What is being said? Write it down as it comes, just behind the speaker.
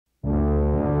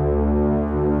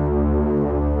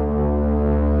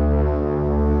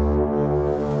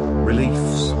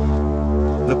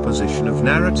collection of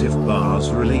narrative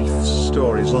bas-relief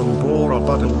stories on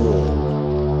Borobudur Wall.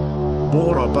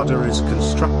 Borobudur is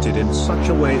constructed in such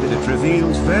a way that it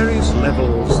reveals various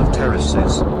levels of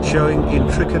terraces, showing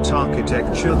intricate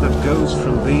architecture that goes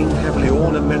from being heavily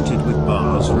ornamented with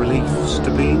bas-reliefs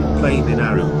to being plain in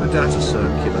arrowheaded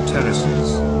circular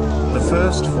terraces. The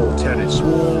first 4 terrace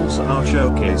walls are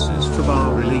showcases for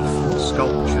bas-relief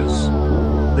sculptures.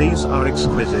 These are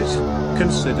exquisite,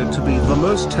 considered to be the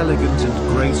most elegant and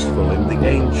graceful in the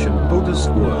ancient Buddhist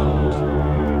world.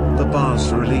 The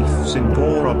bas-reliefs in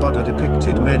Borobudur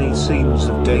depicted many scenes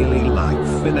of daily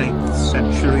life in 8th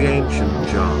century ancient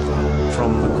Java,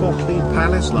 from the courtly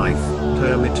palace life,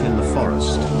 hermit in the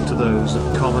forest, to those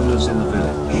of commoners in the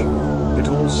village. It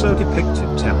also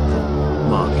depicted temple,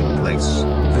 marketplace,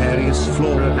 various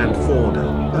flora and fauna,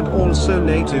 and also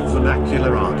native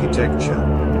vernacular architecture.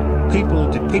 People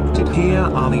depicted here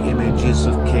are the images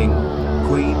of king,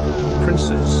 queen,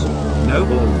 princes,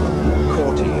 nobleman,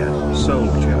 courtier,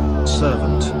 soldier,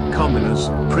 servant, commoners,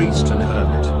 priest and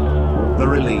hermit. The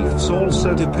reliefs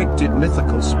also depicted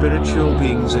mythical spiritual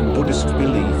beings in Buddhist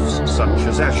beliefs such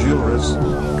as Asuras,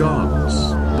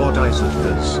 gods,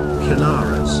 bodhisattvas,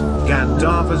 Kinnaras,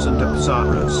 Gandharvas and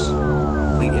Apsaras.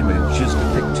 The images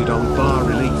depicted on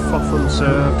bas-relief often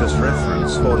served as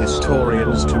reference for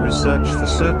historians to research for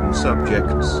certain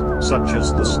subjects, such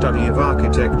as the study of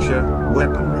architecture,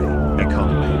 weaponry,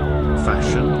 economy,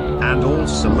 fashion, and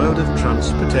also mode of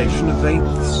transportation of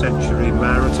 8th century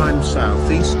maritime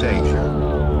Southeast Asia.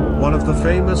 One of the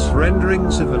famous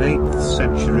renderings of an 8th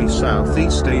century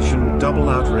Southeast Asian double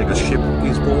outrigger ship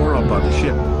is Borobudur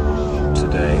ship.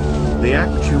 Today, the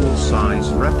actual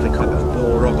size replica of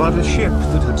Borobudur ship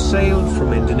that had sailed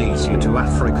from Indonesia to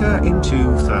Africa in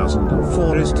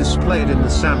 2004 is displayed in the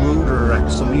Samudra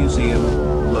Raksa Museum,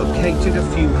 located a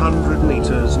few hundred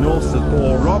meters north of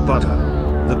Borobudur.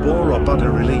 The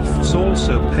Borobudur reliefs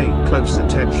also pay close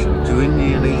attention to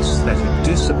Indian aesthetic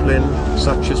discipline,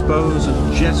 such as pose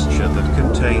and gesture that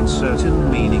contain certain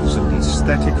meanings and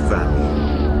aesthetic value.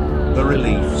 The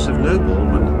reliefs of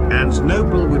noblemen and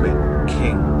noblewomen,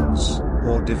 kings,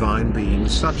 or divine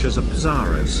beings such as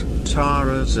apsaras,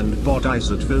 taras and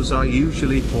bodhisattvas are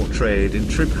usually portrayed in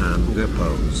Tribhanga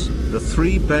pose, the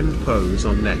 3-bend pose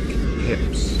on neck,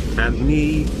 hips, and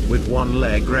knee, with one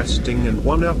leg resting and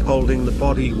one upholding the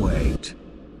body weight.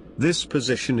 This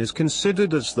position is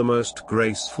considered as the most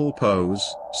graceful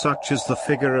pose, such as the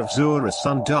figure of Zura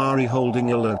Sundari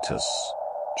holding a lotus.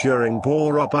 During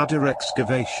Borobudur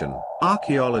excavation,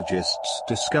 archaeologists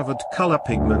discovered color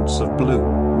pigments of blue,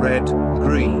 red,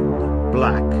 green,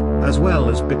 black, as well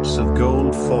as bits of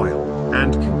gold foil,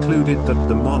 and concluded that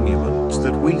the monument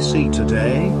that we see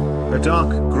today, a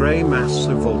dark gray mass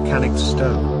of volcanic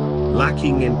stone,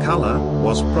 lacking in color,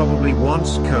 was probably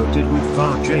once coated with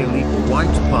Vajayali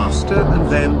white plaster and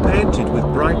then painted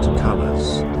with bright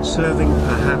colors, serving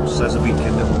perhaps as a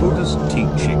beacon of Buddhist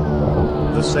teaching.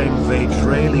 The same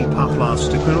Vajrayali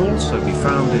plaster can also be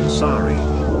found in Sari,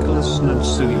 Kalasan and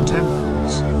Suyu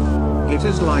temples. It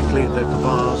is likely that the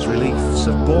bas-reliefs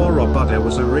of Borobudur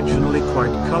was originally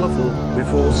quite colorful,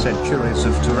 before centuries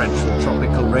of torrential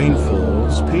tropical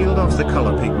rainfalls peeled off the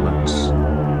color pigments.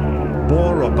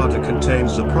 Borobudur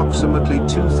contains approximately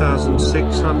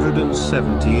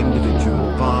 2,670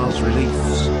 individual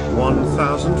bas-reliefs,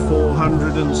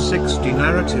 1,460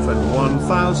 narrative and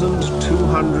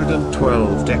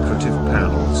 1,212 decorative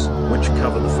panels, which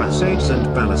cover the facades and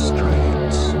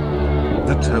balustrades.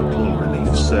 The total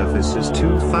relief surface is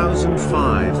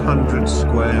 2,500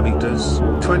 square meters,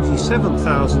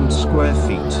 27,000 square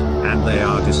feet, and they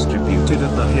are distributed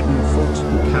at the Hidden Foot,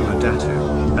 Kamadatu,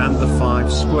 and the 5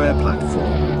 square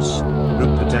platforms,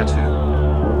 Rupadatu.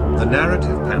 The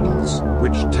narrative panels,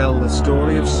 which tell the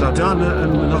story of Sadhana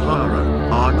and Manohara,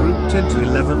 are grouped into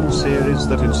 11 series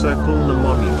that encircle the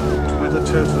monument with a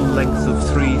total length of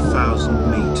 3,000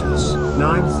 meters,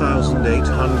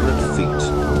 9,800 feet.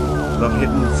 The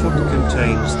Hidden Foot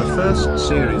contains the first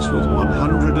series with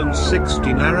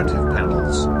 160 narrative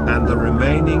panels, and the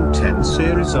remaining 10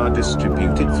 series are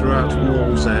distributed throughout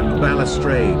walls and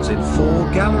balustrades in 4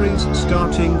 galleries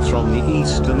starting from the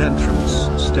eastern entrance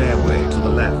stairway to the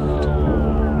left.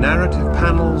 Narrative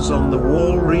panels on the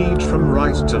wall read from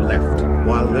right to left,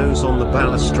 while those on the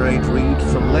balustrade read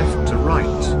from left to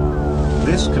right.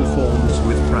 This conforms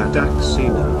with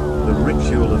Pradaksina, the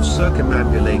ritual of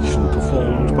circumambulation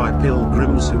performed by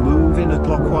pilgrims who move in a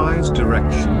clockwise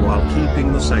direction while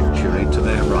keeping the sanctuary to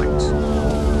their right.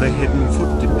 The Hidden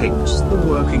Foot depicts the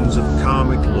workings of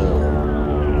karmic law.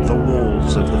 The walls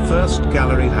panels of the first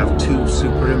gallery have two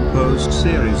superimposed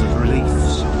series of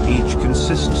reliefs, each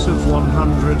consists of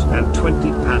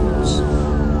 120 panels.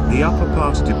 The upper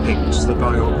part depicts the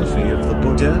biography of the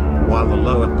Buddha, while the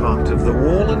lower part of the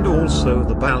wall and also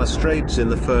the balustrades in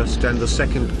the first and the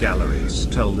second galleries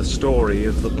tell the story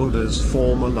of the Buddha's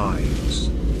former lives.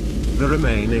 The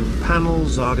remaining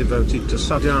panels are devoted to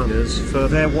sadhanas for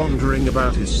their wandering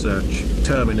about his search,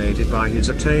 terminated by his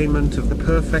attainment of the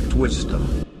perfect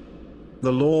wisdom.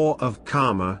 The law of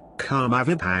karma,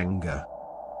 karmavibhanga.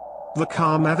 The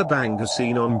karmavibhanga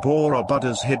seen on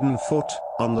Borobuddur's hidden foot,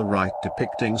 on the right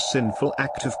depicting sinful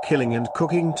act of killing and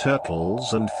cooking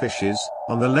turtles and fishes,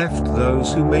 on the left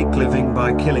those who make living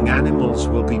by killing animals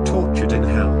will be tortured in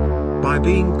hell, by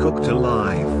being cooked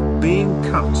alive, being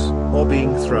cut, or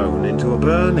being thrown into a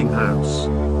burning house.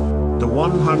 The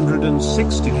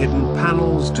 160 hidden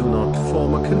panels do not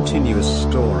form a continuous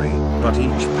story, but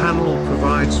each panel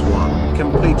provides one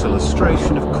complete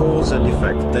illustration of cause and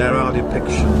effect. There are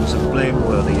depictions of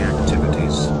blameworthy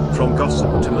activities, from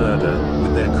gossip to murder,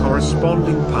 with their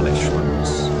corresponding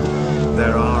punishments.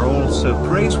 There are also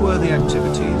praiseworthy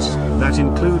activities, that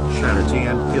include charity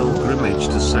and pilgrimage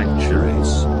to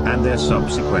sanctuaries, and their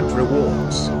subsequent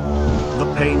rewards.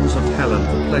 The pains of hell and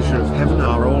the pleasure of heaven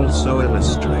are also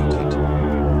illustrated.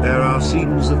 There are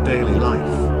scenes of daily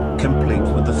life, complete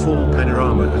with the full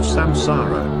panorama of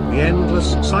samsara, the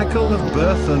endless cycle of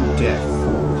birth and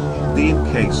death. The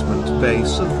encasement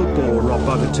base of the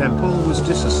Borobudur temple was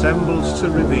disassembled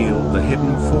to reveal the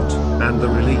hidden foot, and the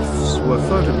reliefs were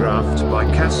photographed by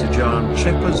Kasijan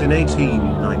Chepas in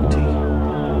 1890.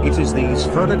 It is these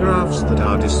photographs that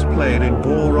are displayed in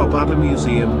Borobudur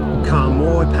Museum,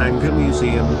 Karmoipanga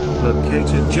Museum,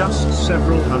 located just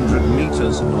several hundred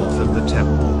meters north of the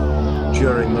temple.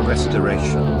 During the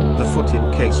restoration, the foot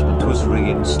encasement was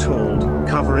reinstalled,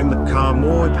 covering the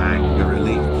Karmoipanga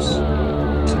reliefs.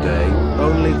 Today,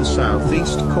 only the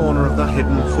southeast corner of the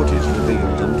hidden foot is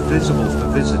revealed and visible for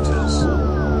visitors.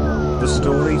 The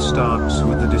story starts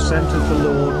with the descent of the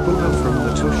Lord Buddha from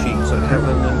the Tushita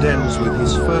heaven and ends with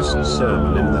his first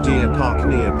sermon in the deer park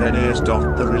near Benares.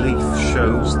 The relief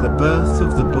shows the birth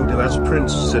of the Buddha as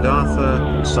Prince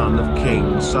Siddhartha, son of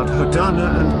King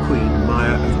Suddhodana and Queen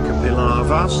Maya of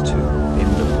Kapilavastu, in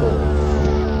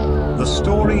Nepal. The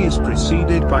story is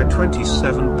preceded by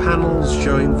 27 panels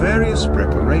showing various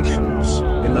preparations,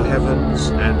 in the heavens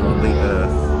and on the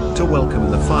earth, to welcome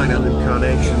the final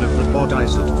incarnation of the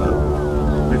Bodhisattva.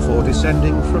 Before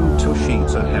descending from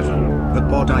Tushita heaven, the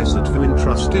Bodhisattva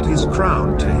entrusted his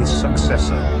crown to his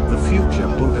successor, the future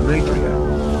Buddha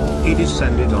Maitreya. He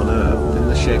descended on earth in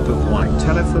the shape of white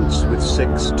elephants with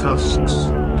 6 tusks,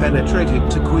 penetrated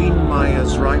to Queen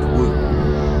Maya's right womb.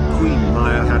 Queen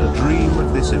Maya had a dream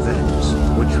of this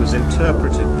event, which was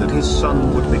interpreted that his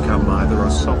son would become either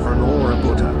a sovereign or a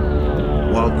Buddha.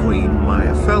 While Queen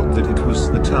Maya felt that it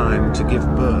was the time to give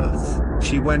birth,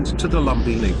 she went to the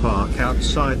Lumbini Park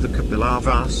outside the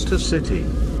Kapilavastu city.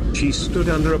 She stood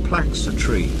under a plaxa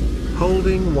tree,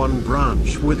 holding one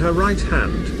branch with her right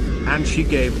hand, and she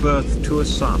gave birth to a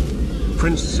son,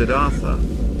 Prince Siddhartha.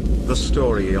 The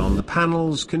story on the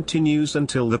panels continues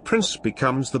until the prince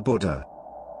becomes the Buddha.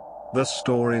 The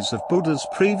stories of Buddha's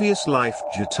previous life,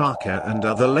 Jataka and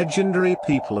other legendary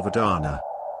people of Adana.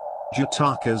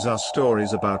 Jatakas are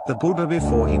stories about the Buddha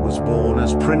before he was born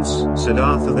as Prince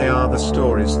Siddhartha. They are the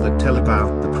stories that tell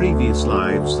about the previous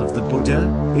lives of the Buddha,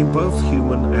 in both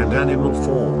human and animal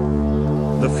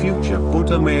form. The future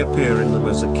Buddha may appear in them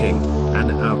as a king,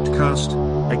 an outcast,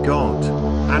 a god,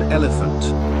 an elephant,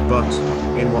 but,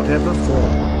 in whatever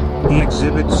form, he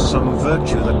exhibits some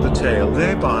virtue that the tale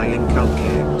thereby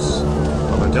inculcates.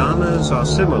 Avadanas are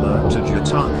similar to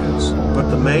Jatakas, but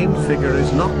the main figure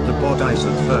is not the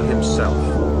Bodhisattva himself.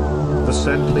 The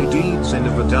saintly deeds in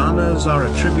Avadanas are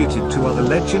attributed to other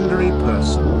legendary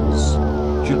persons.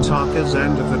 Jatakas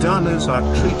and Avadanas are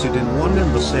treated in one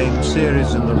and the same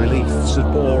series in the reliefs of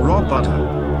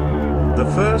Borobudur.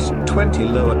 The first 20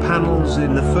 lower panels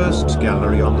in the first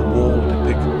gallery on the wall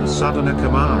depict the Sadhana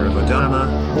Kamara of Adana,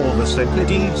 or the saintly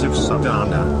deeds of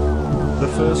Sadhana. The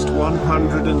first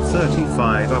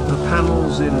 135 upper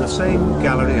panels in the same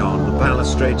gallery on the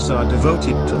balustrades are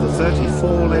devoted to the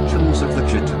 34 legends of the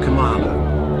Jatakamala.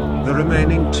 The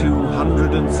remaining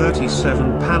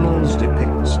 237 panels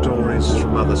depict stories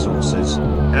from other sources,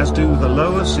 as do the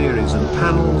lower series and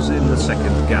panels in the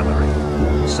second gallery.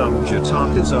 Some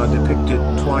Jatakas are depicted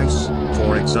twice,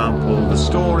 for example the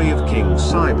story of King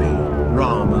Saibi,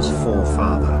 Rama's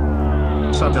forefather.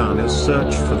 Sadhana's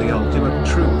search for the ultimate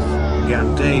truth,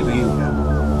 Gandhava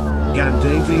Yuga.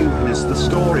 Gandavu, who is the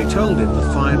story told in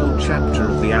the final chapter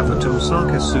of the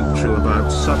Avatamsaka Sutra about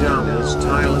Sadhana's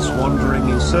tireless wandering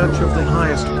in search of the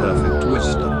highest perfect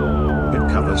wisdom.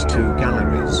 It covers 2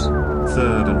 galleries,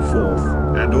 3rd and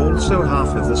 4th, and also half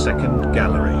of the 2nd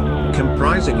gallery,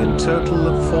 comprising in total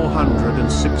of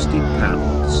 460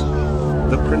 panels.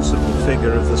 The principal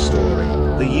figure of the story,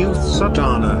 the youth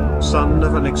Sadhana, son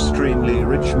of an extremely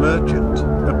rich merchant,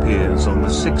 appears on the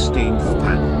 16th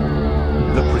panel.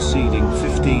 The preceding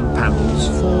 15 panels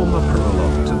form a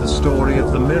prologue to the story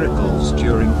of the miracles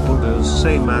during Buddha's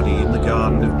samadhi in the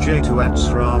garden of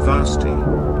Jayatuatsravasti.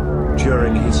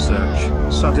 During his search,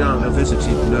 Sadhana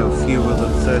visited no fewer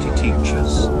than 30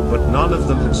 teachers, but none of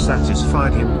them had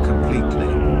satisfied him completely.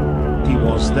 He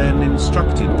was then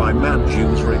instructed by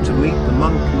Manjusri to meet the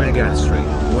monk Megasri,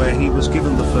 where he was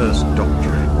given the first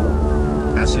doctrine.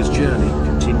 As his journey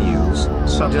continues,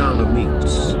 Sadhana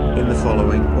meets, in the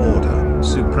following order,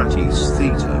 Supratis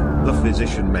Theta, the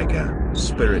physician Mega,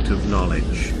 spirit of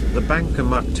knowledge, the banker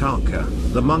Muttaka,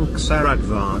 the monk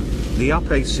Saradvan, the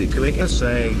Upasika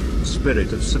Asa,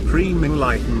 spirit of supreme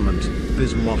enlightenment,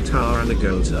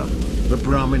 Bismottaranagosa, the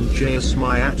Brahmin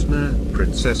Jayasmayatna,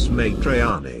 princess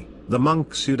Maitrayani, the monk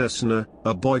Sudasana,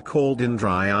 a boy called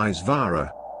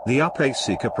Indriyaisvara, the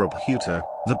Upasika Prabhuta,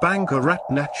 the banker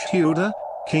Ratnachyuda,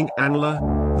 King Anla,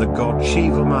 the god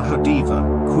Shiva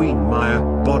Mahadeva, Queen Maya,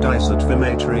 Bodhisattva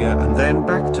Maitreya, and then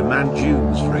back to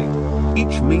Manjusri.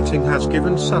 Each meeting has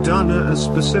given Sadhana a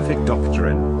specific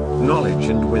doctrine, knowledge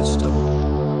and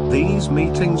wisdom. These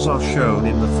meetings are shown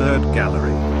in the 3rd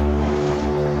gallery.